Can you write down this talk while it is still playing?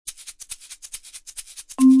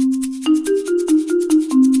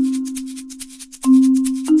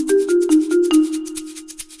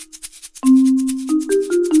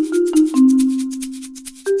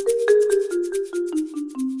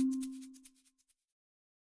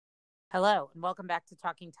Hello, and welcome back to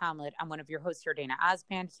Talking Talmud. I'm one of your hosts here, Dana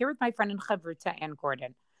Osband, here with my friend and chavruta, Ann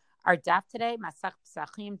Gordon. Our daf today, Masach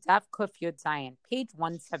Psachim, daf Kuf Yud Zayin, page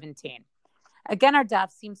 117. Again, our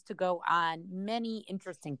daf seems to go on many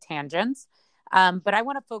interesting tangents, but I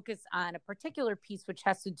want to focus on a particular piece which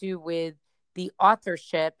has to do with the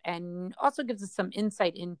authorship and also gives us some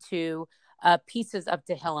insight into pieces of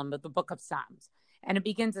Tehillim, of the Book of Psalms. And it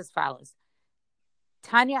begins as follows.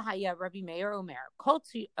 Tanya Haya Rabbi Meir Omer, Kol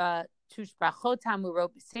Tushbachot Hamurot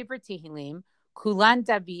Sefer Tehillim, Kulan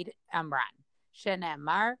David Amran,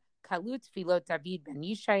 Shene'amar, Kalu Tfilot David Ben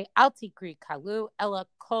Yishai, Al Tikri Kalu, Ella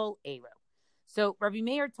Kol Eru. So Rabbi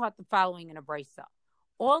Meir taught the following in a brisa.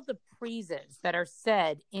 All the praises that are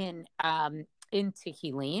said in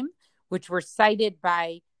Tehillim, which were cited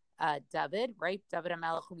by David, right? David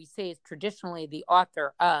HaMelech, who we say is traditionally the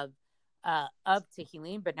author of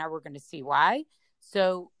Tehillim, but now we're going to see why.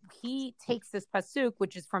 So he takes this pasuk,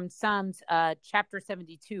 which is from Psalms chapter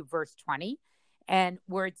 72, verse 20, and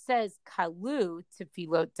where it says Kalu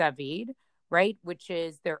Tefilot David, right, which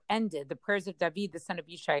is they're ended. The prayers of David, the son of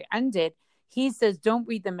Yishai, ended. He says, don't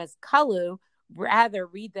read them as Kalu, rather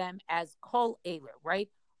read them as Kol Elu, right?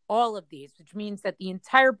 All of these, which means that the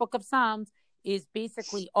entire book of Psalms is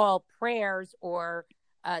basically all prayers or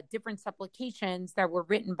different supplications that were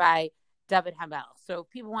written by David HaMelech. So if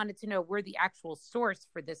people wanted to know where the actual source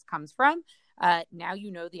for this comes from, now you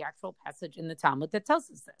know the actual passage in the Talmud that tells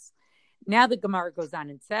us this. Now the Gemara goes on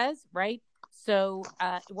and says, right? So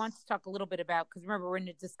it wants to talk a little bit about, because remember, we're in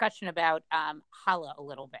a discussion about challah a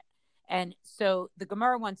little bit. And so the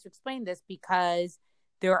Gemara wants to explain this because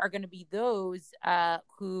there are going to be those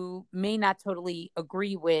who may not totally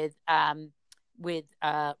agree with Rabbi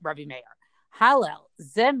Meir. Hallel,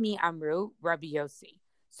 Zemi Amru, Rabbi Yossi.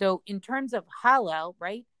 So in terms of Hallel,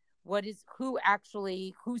 right, who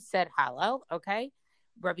said Hallel, okay?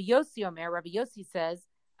 Rabbi Yossi Omer, Rabbi Yossi says,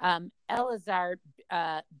 Elazar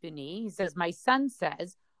Bini, he says, my son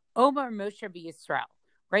says, Omer Moshe b'Yisrael,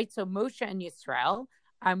 right? So Moshe and Yisrael,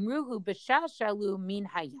 Amruhu b'shashalu min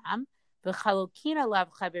hayam, v'chalokin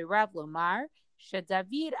alav chaverav lomar,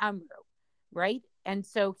 shedavid Amru, right? And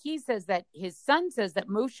so he says that his son says that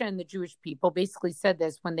Moshe and the Jewish people basically said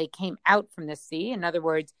this when they came out from the sea. In other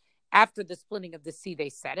words, after the splitting of the sea,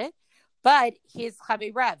 they said it. But his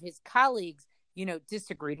Chaverav, his colleagues,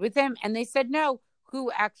 disagreed with him. And they said, no,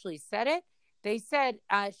 who actually said it? They said,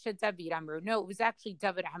 David Amru. No, it was actually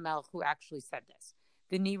David HaMelech who actually said this.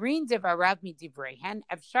 The Nirin Devarav mi Divrehen,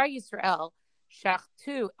 Evshar Yisrael,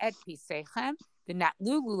 Shachtu et Pisechem, the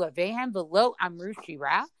Natlu Lulavehem, Velo Amru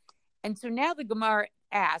Shira. And so now the Gemara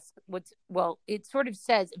asks, it sort of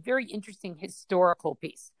says a very interesting historical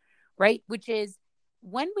piece, right? Which is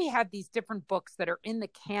when we have these different books that are in the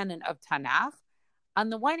canon of Tanakh, on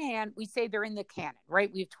the one hand, we say they're in the canon,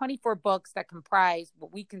 right? We have 24 books that comprise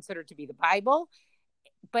what we consider to be the Bible.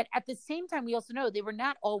 But at the same time, we also know they were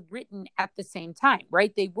not all written at the same time,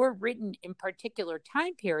 right? They were written in particular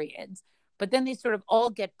time periods, but then they sort of all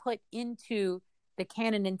get put into the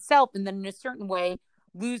canon itself, and then in a certain way,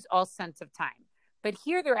 lose all sense of time. But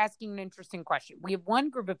here they're asking an interesting question. We have one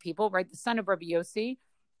group of people, right? The son of Rabbi Yossi,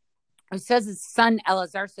 who says his son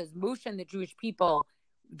Elazar says Moshe and the Jewish people,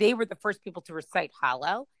 they were the first people to recite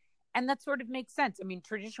Hallel. And that sort of makes sense. I mean,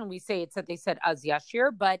 traditionally we say it's that they said Az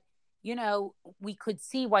Yashir, but, we could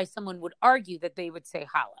see why someone would argue that they would say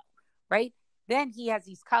Hallel, right? Then he has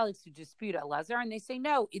these colleagues who dispute Elazar, and they say,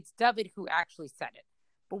 no, it's David who actually said it.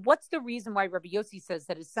 But what's the reason why Rabbi Yossi says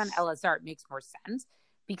that his son Elazar makes more sense?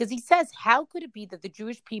 Because he says, how could it be that the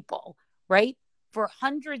Jewish people, right, for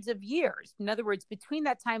hundreds of years, in other words, between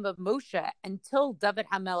that time of Moshe until David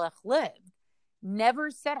HaMelech lived, never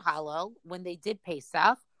said Hallel when they did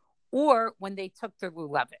Pesach or when they took the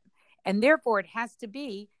Lulevin. And therefore, it has to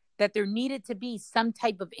be that there needed to be some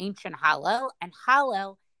type of ancient Hallel, and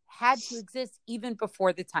Hallel had to exist even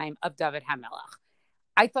before the time of David HaMelech.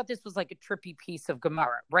 I thought this was like a trippy piece of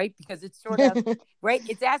Gemara, right? Because it's sort of, right?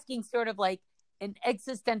 It's asking sort of like an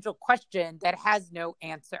existential question that has no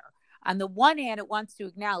answer. On the one hand, it wants to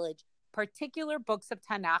acknowledge particular books of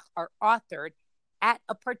Tanakh are authored at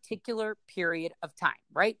a particular period of time,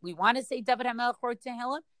 right? We want to say David HaMelech wrote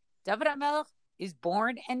Tehillim. David HaMelech is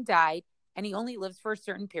born and died, and he only lives for a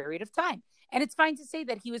certain period of time. And it's fine to say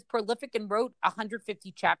that he was prolific and wrote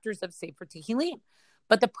 150 chapters of Sefer Tehillim.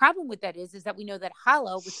 But the problem with that is that we know that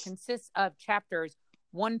Hallel, which consists of chapters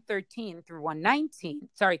 113 through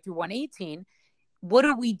 118, what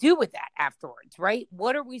do we do with that afterwards, right?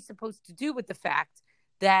 What are we supposed to do with the fact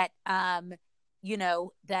that,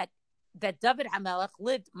 that David HaMelech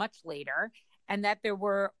lived much later, and that there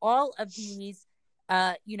were all of these,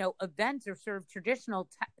 events or sort of traditional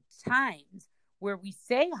times where we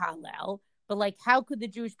say Hallel, but like, how could the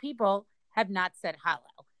Jewish people have not said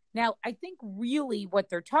Hallel? Now, I think really what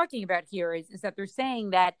they're talking about here is that they're saying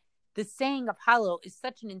that the saying of Hallel is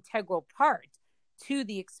such an integral part to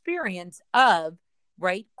the experience of,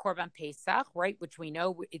 right, Korban Pesach, right, which we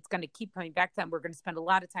know it's going to keep coming back to, and we're going to spend a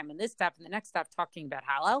lot of time on this stuff and the next stuff talking about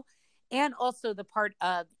Hallel, and also the part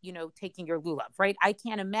of, taking your lulav, right? I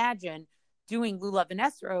can't imagine doing lulav and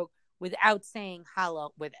esrog without saying Hallel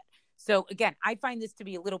with it. So again, I find this to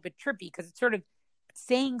be a little bit trippy because it's sort of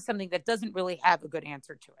saying something that doesn't really have a good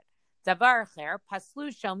answer to it. Davar acher,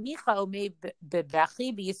 paslu shel micha omei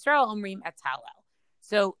bebechi v'Yisrael omrim et Hallel.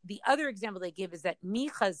 So the other example they give is that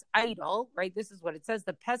Micha's idol, right? This is what it says.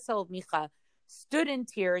 The pesel of Micha stood in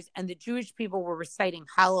tears and the Jewish people were reciting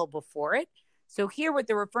Hallel before it. So here what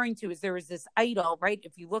they're referring to is there was this idol, right?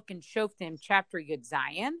 If you look in Shoftim chapter Yud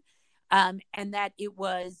Zayin, and that it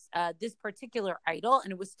was this particular idol,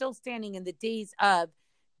 and it was still standing in the days of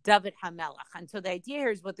David HaMelech. And so the idea here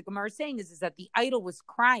is what the Gemara is saying is that the idol was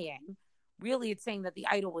crying. Really, it's saying that the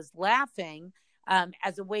idol was laughing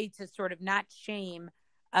as a way to sort of not shame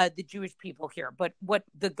the Jewish people here. But what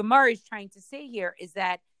the Gemara is trying to say here is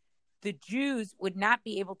that the Jews would not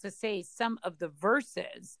be able to say some of the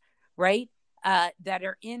verses, right, that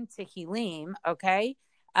are in Tehillim, okay,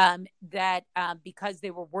 that because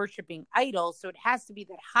they were worshiping idols. So it has to be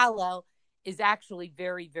that Hallel is actually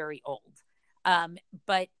very, very old.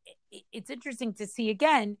 But it's interesting to see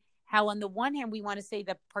again how on the one hand we want to say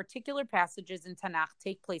that particular passages in Tanakh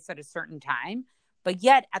take place at a certain time, but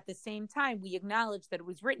yet at the same time we acknowledge that it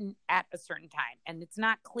was written at a certain time, and it's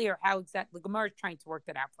not clear how exactly the Gemara is trying to work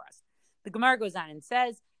that out for us. The Gemara goes on and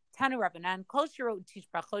says, Tanu Rabbanan Kol Shirot Tish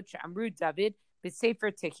Brachot Amru David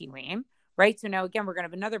B'Sefer Tehillim. Right, so now again we're going to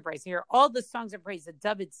have another praise here. All the songs of praise that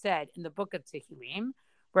David said in the book of Tehillim,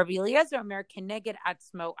 Rabbi Eliezer Omer Keneged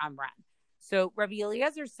Atzmo Amran. So Rabbi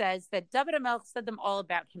Eliezer says that David HaMelech said them all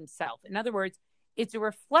about himself. In other words, it's a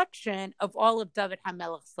reflection of all of David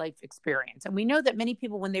HaMelech's life experience. And we know that many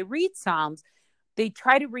people, when they read Psalms, they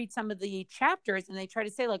try to read some of the chapters and they try to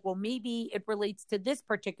say like, well, maybe it relates to this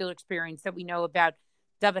particular experience that we know about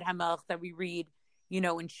David HaMelech that we read, in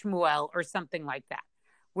Shmuel or something like that.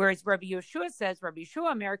 Whereas Rabbi Yeshua says, Rabbi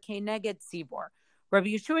Yeshua Omer Keneged Tzibor. Rabbi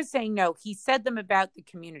Yeshua is saying, no, he said them about the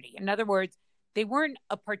community. In other words, they weren't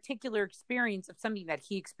a particular experience of something that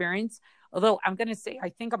he experienced. Although I'm going to say, I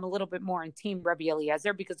think I'm a little bit more on team Rabbi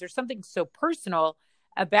Eliezer because there's something so personal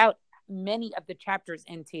about many of the chapters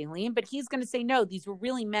in Tehillim. But he's going to say, no, these were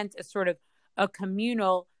really meant as sort of a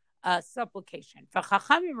communal supplication. The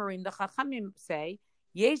Chachamim say,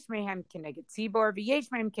 Yesh mehem keneged tzibor, v'yesh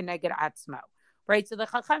mehem keneged atzmo. Right? So the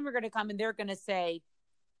Chachamim are going to come and they're going to say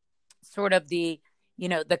sort of the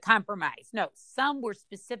compromise. No, some were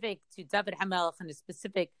specific to David HaMelech and a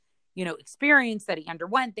specific, experience that he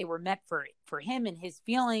underwent. They were meant for him and his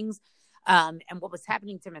feelings and what was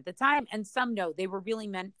happening to him at the time. And some, no, they were really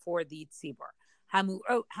meant for the tzibor.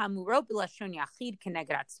 Hamurot b'lashon yachid keneged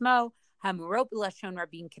atzmo, hamurot b'lashon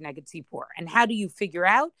rabin keneged tzibor. And how do you figure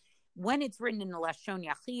out when it's written in the lashon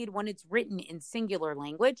yachid, when it's written in singular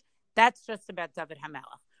language? That's just about David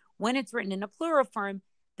HaMelech. When it's written in a plural form,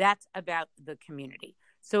 that's about the community.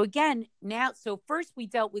 So again, so first we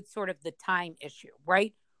dealt with sort of the time issue,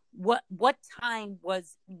 right? What time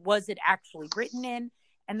was it actually written in?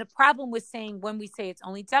 And the problem with saying when we say it's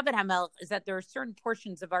only David HaMelech is that there are certain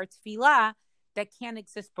portions of our tefillah that can't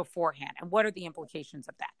exist beforehand. And what are the implications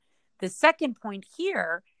of that? The second point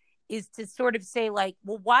here is to sort of say like,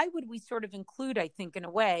 well, why would we sort of include, I think in a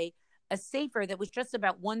way, a sefer that was just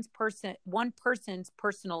about one person's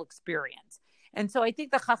personal experience? And so I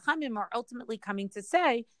think the Chachamim are ultimately coming to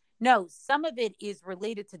say, no, some of it is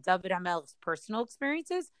related to David HaMelech's personal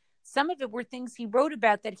experiences. Some of it were things he wrote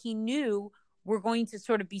about that he knew were going to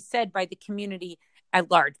sort of be said by the community at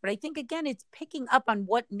large. But I think, again, it's picking up on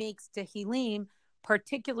what makes Tehillim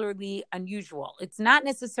particularly unusual. It's not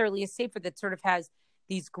necessarily a sefer that sort of has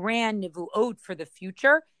these grand nivuot for the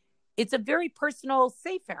future. It's a very personal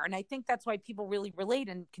sefer. And I think that's why people really relate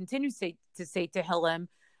and continue to say Tehillim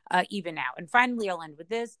even now. And finally, I'll end with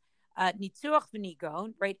this. Nitzuach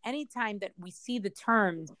v'nigon, right? Anytime that we see the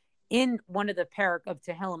terms in one of the parak of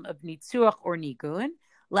Tehillim of Nitzuach or Nigun,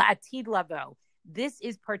 la'atid lavo. This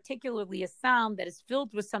is particularly a psalm that is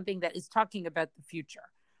filled with something that is talking about the future.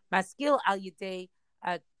 Maskil al yedei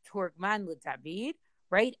turgman l'David,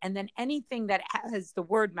 right? And then anything that has the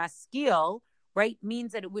word maskil, right,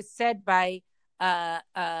 means that it was said by a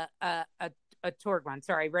turgman.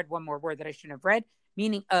 Sorry, I read one more word that I shouldn't have read,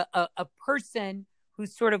 meaning a person who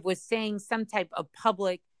sort of was saying some type of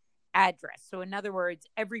public address. So in other words,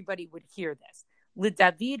 everybody would hear this.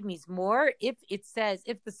 LeDavid Mizmor, if it says,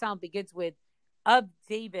 if the psalm begins with of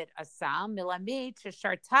David a psalm, Milamed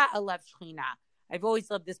Sharta Alav Shechina. I've always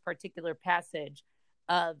loved this particular passage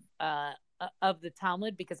of the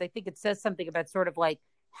Talmud because I think it says something about sort of like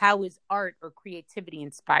how is art or creativity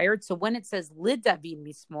inspired. So when it says LeDavid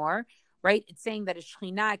Mizmor, right, it's saying that a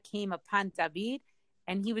Shechina came upon David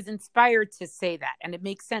and he was inspired to say that. And it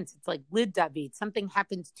makes sense. It's like Lid David, something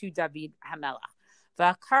happens to David Hamelach.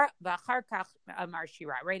 V'achar kach amar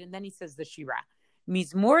shira, right? And then he says the shira.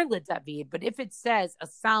 Mizmor Lid David, but if it says a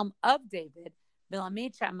psalm of David,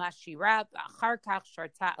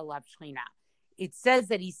 it says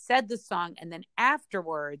that he said the song and then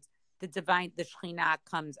afterwards the Shekhinah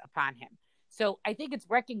comes upon him. So I think it's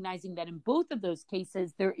recognizing that in both of those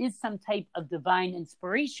cases, there is some type of divine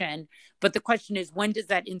inspiration. But the question is, when does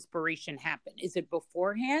that inspiration happen? Is it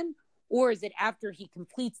beforehand or is it after he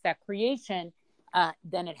completes that creation?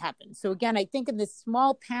 Then it happens. So again, I think in this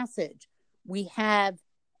small passage, we have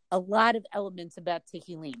a lot of elements about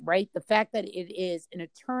Tehillim, right? The fact that it is an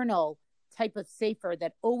eternal type of sefer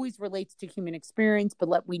that always relates to human experience, but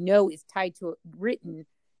what we know is tied to written,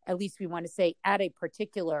 at least we want to say, at a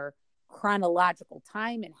particular chronological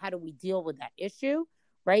time, and how do we deal with that issue,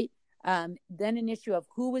 right? Then an issue of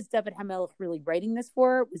who was David HaMelech really writing this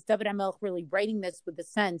for? Was David HaMelech really writing this with the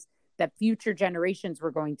sense that future generations were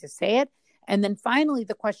going to say it? And then finally,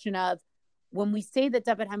 the question of, when we say that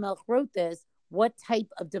David HaMelech wrote this, what type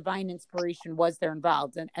of divine inspiration was there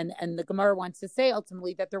involved? And the Gemara wants to say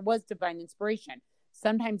ultimately that there was divine inspiration.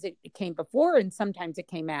 Sometimes it came before and sometimes it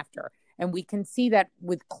came after. And we can see that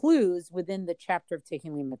with clues within the chapter of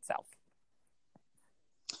Tehillim itself.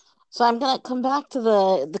 So I'm going to come back to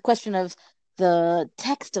the question of the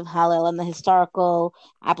text of Hallel and the historical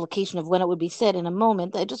application of when it would be said in a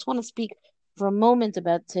moment. I just want to speak for a moment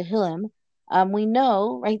about Tehillim. We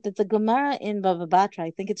know, right, that the Gemara in Bava Batra,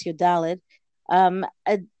 I think it's Yodalid,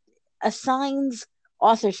 assigns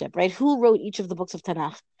authorship, right? Who wrote each of the books of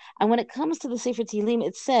Tanakh? And when it comes to the Sefer Tehillim,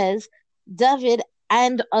 it says David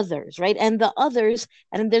and others, right? And the others,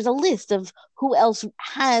 and there's a list of who else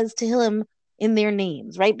has Tehillim in their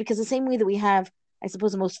names, right? Because the same way that we have, I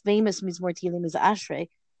suppose, the most famous Mizmor Tehillim is Ashrei,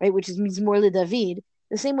 right? Which is Mizmor LeDavid.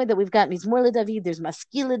 The same way that we've got Mizmor LeDavid, there's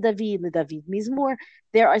Maskil LeDavid Mizmor.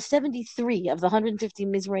 There are 73 of the 150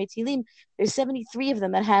 Mizmor Tehillim. There's 73 of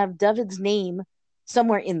them that have David's name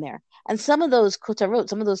somewhere in there. And some of those kotarot,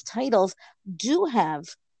 some of those titles do have,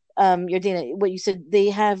 Yordana, what you said, they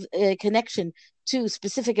have a connection to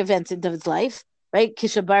specific events in David's life, right?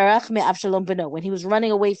 Kishabarach me Avshalom beno, when he was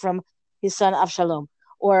running away from his son Avshalom,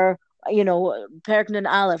 or Perek Nun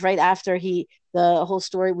Aleph, right after the whole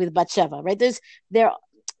story with Bathsheba, right? It's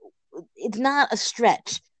not a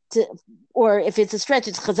stretch or if it's a stretch,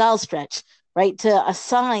 it's Chazal's stretch, right? To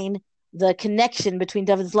assign the connection between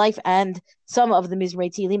David's life and some of the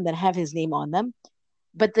Mizmorei Tehillim that have his name on them.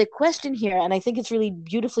 But the question here, and I think it's really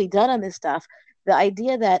beautifully done on this stuff, the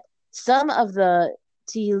idea that some of the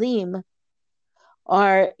Tehillim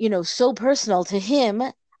are, so personal to him.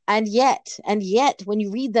 And yet, when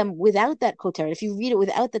you read them without that koteret, if you read it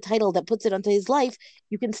without the title that puts it onto his life,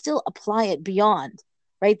 you can still apply it beyond,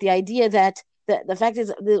 right? The idea that the fact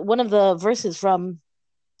is, one of the verses from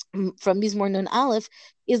Mizmor Nun Aleph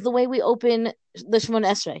is the way we open the Shemon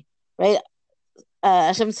Esrei, right?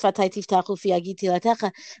 Hashem tzvatai tiftachu fi agiti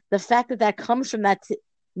latecha. The fact that comes from that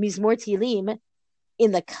Mizmor Tehillim,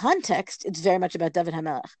 in the context, it's very much about David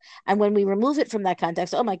HaMelech. And when we remove it from that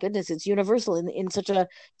context, oh my goodness, it's universal in such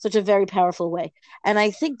a very powerful way. And I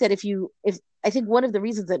think that one of the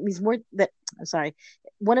reasons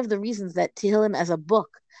that Tehillim as a book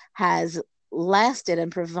has lasted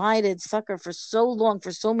and provided succor for so long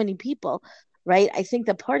for so many people, right? I think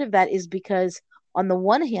that part of that is because on the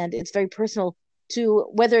one hand, it's very personal to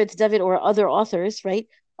whether it's David or other authors, right,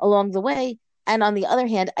 along the way. And on the other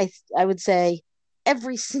hand, I would say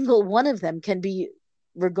every single one of them can be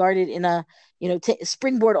regarded in a,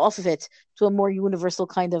 springboard off of it to a more universal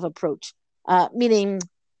kind of approach, meaning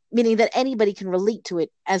that anybody can relate to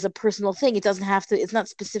it as a personal thing. It doesn't have to, it's not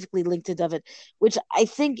specifically linked to David, which I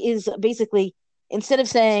think is basically, instead of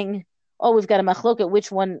saying, oh, we've got a machloket,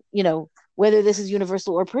 which one, whether this is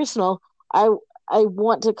universal or personal, I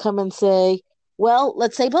want to come and say, well,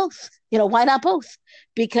 let's say both. Why not both?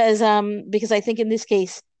 Because I think in this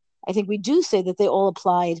case, I think we do say that they all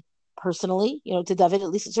applied personally, to David,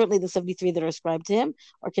 at least certainly the 73 that are ascribed to him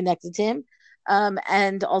or connected to him.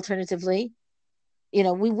 And alternatively,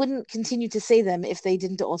 we wouldn't continue to say them if they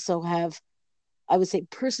didn't also have, I would say,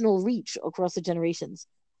 personal reach across the generations.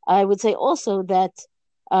 I would say also that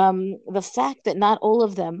the fact that not all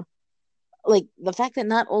of them like the fact that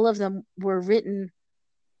not all of them were written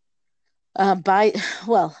by,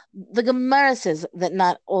 well, the Gemara says that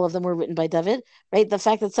not all of them were written by David, right? The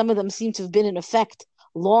fact that some of them seem to have been in effect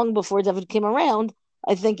long before David came around,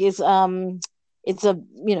 I think it's a,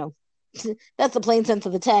 that's the plain sense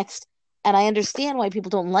of the text. And I understand why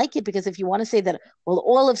people don't like it, because if you want to say that, well,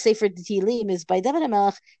 all of Sefer Tehillim is by David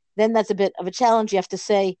HaMelech, then that's a bit of a challenge. You have to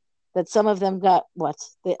say that some of them got what?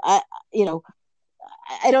 I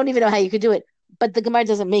don't even know how you could do it, but the Gemara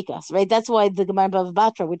doesn't make us, right? That's why the Gemara Bava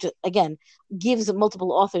Batra, which again gives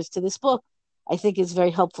multiple authors to this book, I think is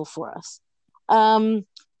very helpful for us. I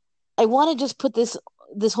want to just put this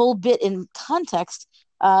whole bit in context,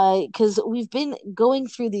 because we've been going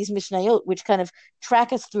through these Mishnayot, which kind of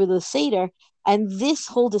track us through the Seder, and this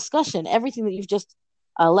whole discussion, everything that you've just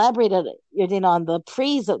elaborated, Yardina, on the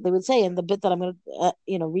praise that they would say, and the bit that I'm going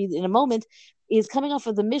to read in a moment, is coming off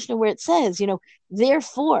of the Mishnah where it says,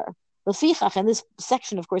 therefore, the fichach, and this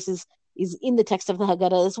section, of course, is in the text of the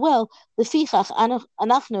Haggadah as well. The fichach,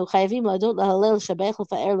 anachnu chayavim ladot lahalel shabech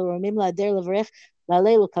lefa'er l'romim la'ader levarech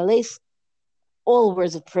la'alei l'kales, all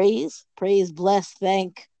words of praise, bless,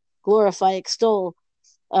 thank, glorify, extol.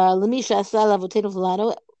 L'misha asal avotenu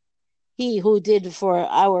v'lanu, he who did for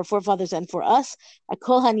our forefathers and for us,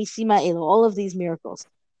 akol hanisima elo, all of these miracles,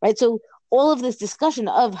 right? So all of this discussion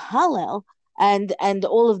of Hallel and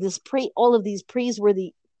all of these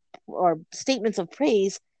praiseworthy or statements of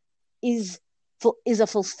praise is a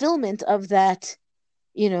fulfillment of that,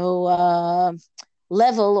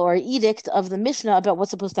 level or edict of the Mishnah about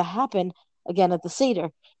what's supposed to happen again at the Seder.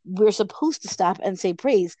 We're supposed to stop and say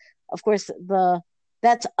praise. Of course,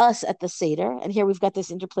 that's us at the Seder, and here we've got this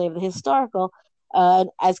interplay of the historical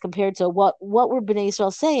as compared to what were Bnei Israel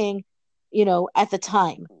saying, at the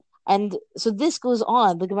time. And so this goes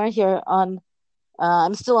on. The Gemara here on,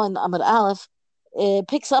 I'm still on Amud Aleph,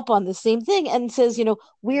 picks up on the same thing and says,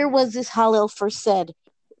 where was this Hallel first said?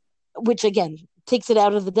 Which again takes it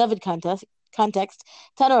out of the David context.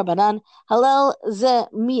 Tana Rabbanan, Hallel ze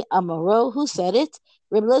mi amaro, who said it?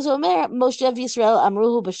 Rabbi Eliezer Omer, Moshe Yisrael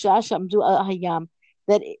amruhu b'shah amdu al hayam.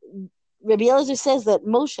 That Rabbi Eliezer says that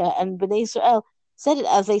Moshe and Bnei Israel said it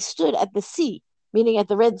as they stood at the sea, meaning at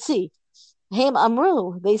the Red Sea. Haim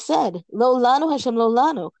amru, they said, lo lanu Hashem lo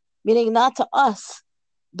lanu, meaning not to us,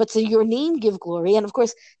 but to your name give glory. And of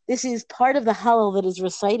course, this is part of the Hallel that is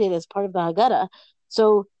recited as part of the Haggadah.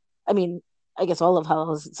 So, I guess all of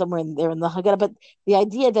Hallel is somewhere in there in the Haggadah, but the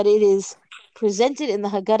idea that it is presented in the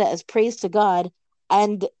Haggadah as praise to God,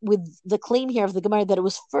 and with the claim here of the Gemara that it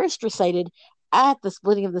was first recited at the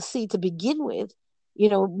splitting of the sea to begin with,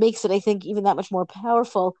 makes it, I think, even that much more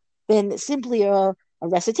powerful than simply a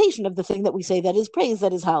recitation of the thing that we say that is praise,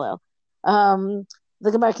 that is Hallel.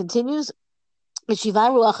 The Gemara continues, so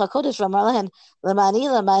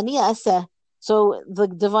the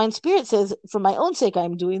divine spirit says, for my own sake I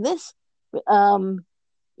am doing this, because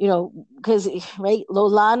right, lo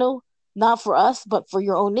lanu, not for us but for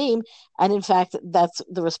your own name. And in fact, that's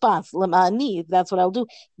the response, lemani, that's what I'll do.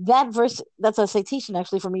 That verse, that's a citation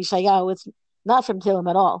actually from Yeshayahu. It's not from Tehillim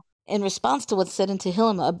at all. In response to what's said in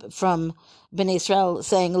Tehillim from Bnei Israel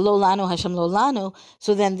saying, Lo lanu Hashem lo lanu,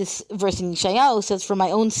 so then this verse in Yeshayahu says, for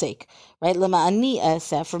my own sake, right? Lema'ani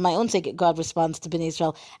aseh, for my own sake, God responds to Bnei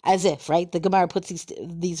Israel as if, right? The Gemara puts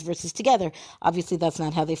these verses together. Obviously, that's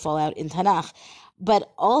not how they fall out in Tanakh.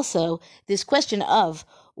 But also, this question of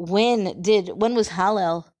when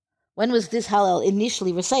was this Hallel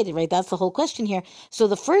initially recited, right? That's the whole question here. So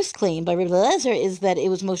the first claim by Rabbi Eliezer is that it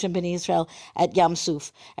was Moshe ben Israel at Yam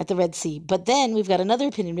Suf, at the Red Sea. But then we've got another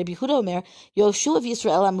opinion, Rabbi Yehuda Omer, Yoshua of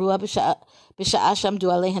Yisrael amruah b'sha'ah shamdu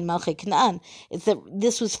alehen malchei Canaan. It's that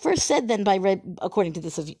this was first said then according to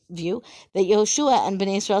this view, that Yehoshua and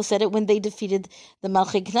Bnei Israel said it when they defeated the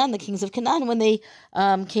Malchei Canaan, the kings of Canaan, when they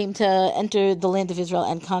came to enter the land of Israel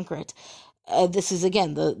and conquer it. This is,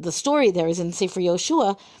 again, the story there is in Sefer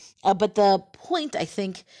Yoshua, but the point, I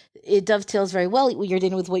think, it dovetails very well,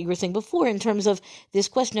 Yardina, with what you were saying before in terms of this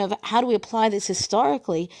question of how do we apply this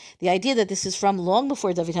historically, the idea that this is from long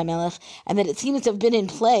before David HaMelech, and that it seems to have been in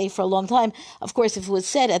play for a long time. Of course, if it was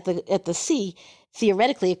said at the sea,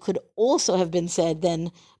 theoretically, it could also have been said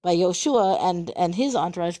then by Yoshua and his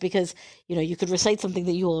entourage, because, you could recite something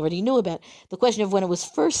that you already knew about. The question of when it was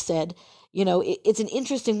first said, it's an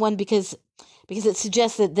interesting one because it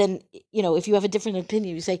suggests that then, if you have a different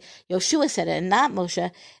opinion, you say Yoshua said it and not Moshe,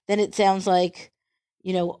 then it sounds like,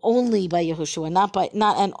 only by Yehoshua,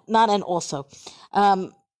 not and also.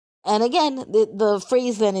 And again, the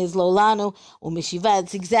phrase then is Lolanu or Mishiva.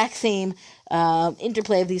 It's the exact same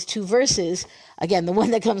interplay of these two verses. Again, the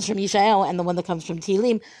one that comes from Yeshayahu and the one that comes from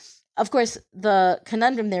Tehillim. of course, the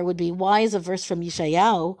conundrum there would be, why is a verse from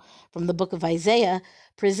Yeshayahu, from the book of Isaiah,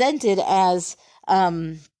 presented as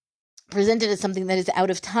something that is out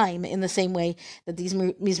of time in the same way that these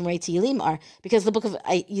Mizmorei Tehillim are, because the book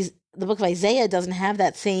of Isaiah doesn't have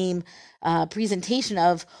that same presentation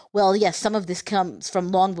of, well, yes, some of this comes from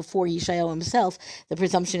long before Yeshayahu himself. The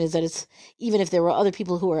presumption is that it's, even if there were other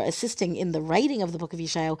people who are assisting in the writing of the book of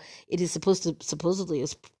Yeshayahu, it is supposedly,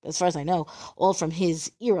 as far as I know, all from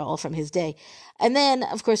his era, all from his day. And then,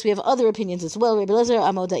 of course, we have other opinions as well. Rabbi Elazar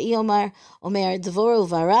Amodai Omer Devoro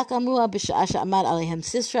Varak Amrua B'Sha'asha Amad Alehem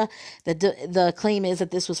Sisra. That the claim is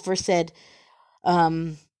that this was first said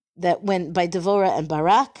that when by Devorah and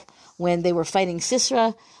Barak, when they were fighting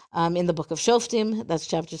Sisra in the book of Shoftim, that's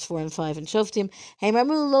chapters 4 and 5 in Shoftim.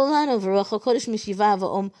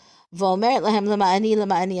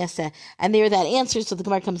 And there that answers, so the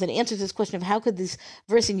Gemara comes and answers this question of how could this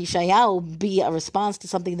verse in Yeshayahu be a response to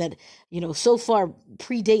something that, so far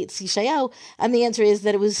predates Yeshayahu, and the answer is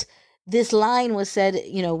that this line was said,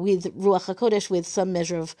 with Ruach HaKodesh, with some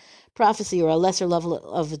measure of prophecy or a lesser level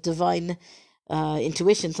of divine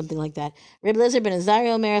intuition, something like that. Reb Lezer ben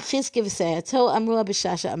Azariah Omer Chizki v'Seyato Amrua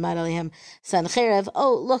b'Shasha Amad Alehem Sancherev.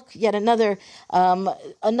 Oh, look, yet another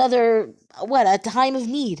a time of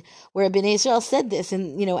need where Bnei Israel said this,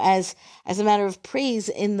 and as a matter of praise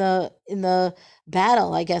in the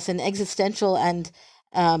battle, I guess, an existential and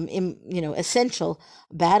essential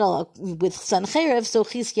battle with Sancherev. So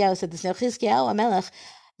Chizkiyahu said this. Now Chizkiyahu Amelech,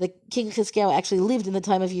 the king Chizkiyahu, actually lived in the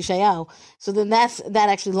time of Yeshayahu, so then that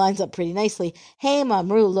actually lines up pretty nicely. Hey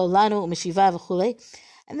Mamru lo lanu u'meshiva v'chulei.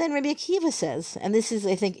 And then Rabbi Akiva says, and this is,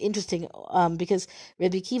 I think, interesting, because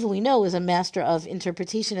Rabbi Akiva, we know, is a master of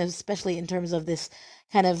interpretation, especially in terms of this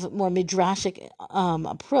kind of more midrashic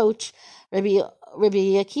approach. Rabbi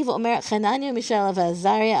Akiva Omer Chananya Mishael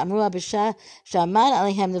v'Azariah Amrua b'Shah Shamad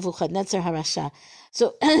Alehem Nebuchadnezzar Harasha.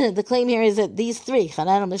 So the claim here is that these three,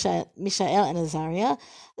 Hanan, Mishael, and Azariah,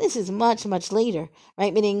 this is much, much later,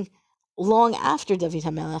 right? Meaning long after David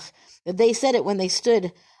HaMelech, that they said it when they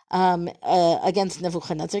stood against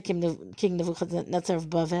Nebuchadnezzar, King Nebuchadnezzar of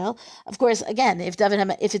Bavel. Of course, again, if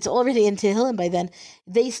it's already in Tehillim by then,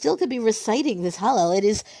 they still could be reciting this Hallel. It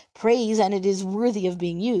is praise and it is worthy of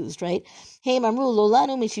being used, right? Hey, Mamru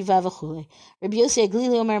Lolanu Mishiva v'chule. Rabbi Yossi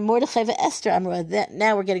Aglili Omer Mordechai ve'Esther Amru.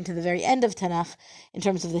 Now we're getting to the very end of Tanakh in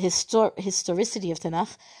terms of the historicity of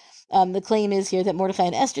Tanakh. The claim is here that Mordechai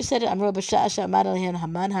and Esther said it. Amru b'Sha'asha Amad Alehem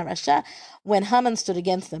Haman HaRasha, when Haman stood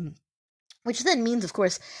against them. Which then means, of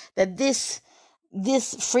course, that this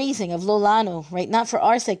phrasing of Lolano, right, not for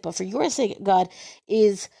our sake, but for your sake, God,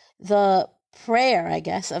 is the prayer, I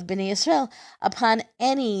guess, of Bnei Yisrael upon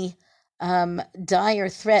any dire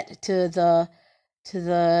threat to the,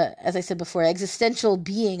 as I said before, existential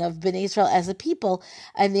being of Bnei Israel as a people.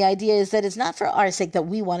 And the idea is that it's not for our sake that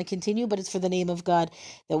we want to continue, but it's for the name of God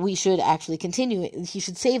that we should actually continue. He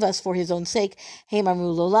should save us for his own sake. And then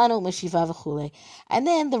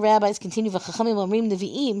the rabbis continue, V'chachamim omrim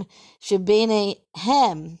nevi'im,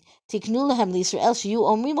 shebeinehem tiknu lehem l'Yisrael sheyu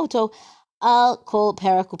omrim oto al kol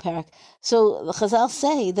parak uparak. So the Chazal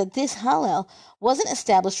say that this Hallel wasn't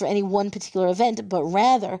established for any one particular event, but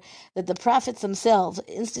rather that the prophets themselves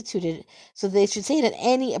instituted it, so they should say it at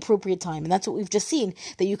any appropriate time. And that's what we've just seen,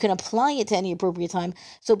 that you can apply it to any appropriate time.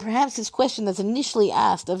 So perhaps this question that's initially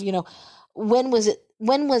asked of, when was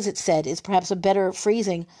it said, is perhaps a better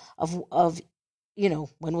phrasing of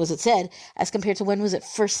when was it said, as compared to when was it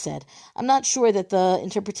first said. I'm not sure that the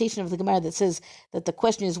interpretation of the Gemara that says that the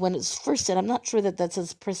question is when it's first said, I'm not sure that that's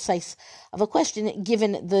as precise of a question,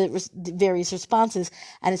 given the various responses,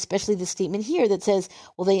 and especially the statement here that says,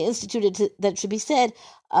 well, they instituted that should be said,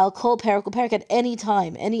 I'll call parak at any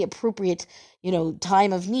time, any appropriate,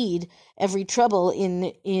 time of need, every trouble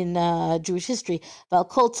in Jewish history. Val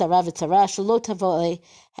kol tzara v'tzara shelo tavo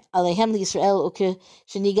alehem liYisrael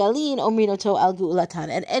shenigalin omrinoto al geulatan.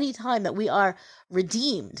 At any time that we are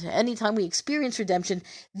redeemed, any time we experience redemption,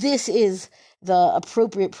 this is the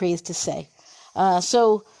appropriate praise to say.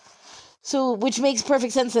 So, which makes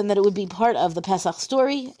perfect sense then that it would be part of the Pesach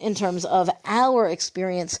story in terms of our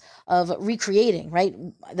experience of recreating, right?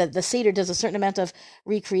 That the Seder does a certain amount of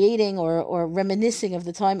recreating or reminiscing of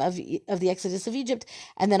the time of the Exodus of Egypt.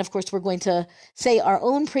 And then, of course, we're going to say our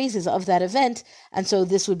own praises of that event. And so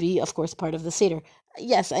this would be, of course, part of the Seder.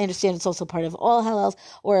 Yes, I understand it's also part of all Hallels,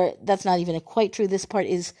 or that's not even quite true. This part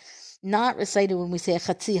is not recited when we say a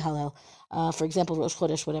Chatzi Hallel. For example, Rosh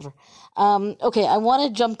Chodesh, whatever. Okay, I want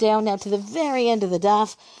to jump down now to the very end of the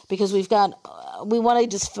daf, because we want to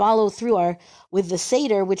just follow through with the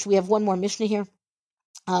Seder, which we have one more Mishnah here,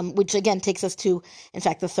 which again takes us to, in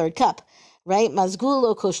fact, the third cup. right?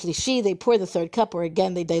 Mazgulo koshlishi, they pour the third cup, or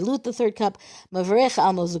again, they dilute the third cup. Mavarech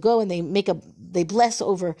al mozugo, and they bless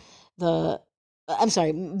over Mavarech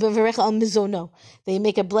al mizono, they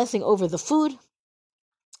make a blessing over the food,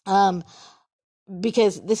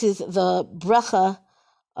 because this is the bracha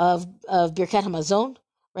of Birkat HaMazon,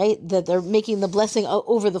 right? That they're making the blessing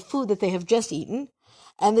over the food that they have just eaten.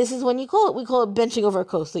 And this is when we call it benching over a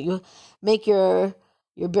coast, that you make your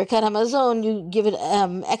Birkat HaMazon, you give it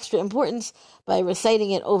extra importance by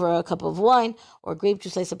reciting it over a cup of wine or grape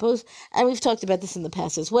juice, I suppose. And we've talked about this in the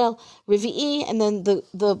past as well. Revi'i, and then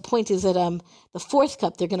the point is that the fourth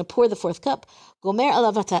cup, they're going to pour the fourth cup, Gomer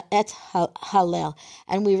alavata et Hallel,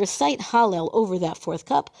 and we recite Hallel over that fourth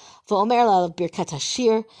cup, V'omer alav Birkat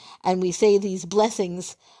Hashir, and we say these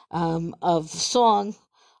blessings of song,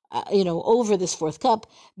 over this fourth cup.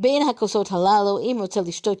 Bein hakosot halalo im rotze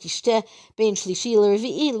lishtot yishteh, bein shlishi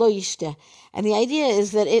l'revi'i lo yishteh. And the idea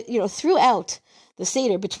is that throughout the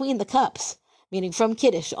Seder, between the cups, meaning from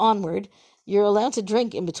Kiddush onward, you're allowed to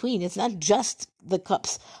drink in between. It's not just the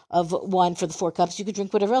cups of wine for the 4 cups. You could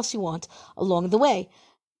drink whatever else you want along the way.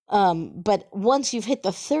 But once you've hit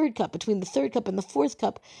the third cup, between the third cup and the fourth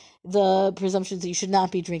cup, the presumption is that you should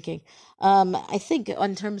not be drinking. I think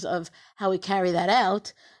in terms of how we carry that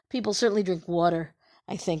out, people certainly drink water,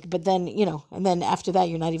 I think. But then, and then after that,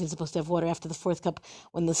 you're not even supposed to have water after the fourth cup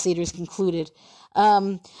when the Seder is concluded.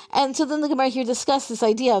 And so then the Gemara here discussed this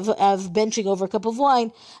idea of benching over a cup of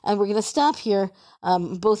wine. And we're going to stop here,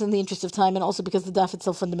 both in the interest of time and also because the daf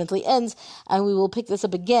itself fundamentally ends. And we will pick this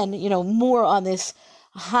up again, more on this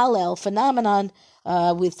Hallel phenomenon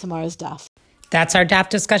with tomorrow's daf. That's our DAF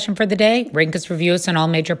discussion for the day. Rank us, review us on all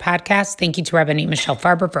major podcasts. Thank you to Rabbanit Michelle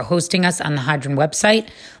Farber for hosting us on the Hadran website.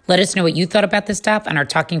 Let us know what you thought about this DAF on our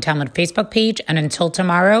Talking Talmud Facebook page. And until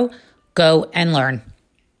tomorrow, go and learn.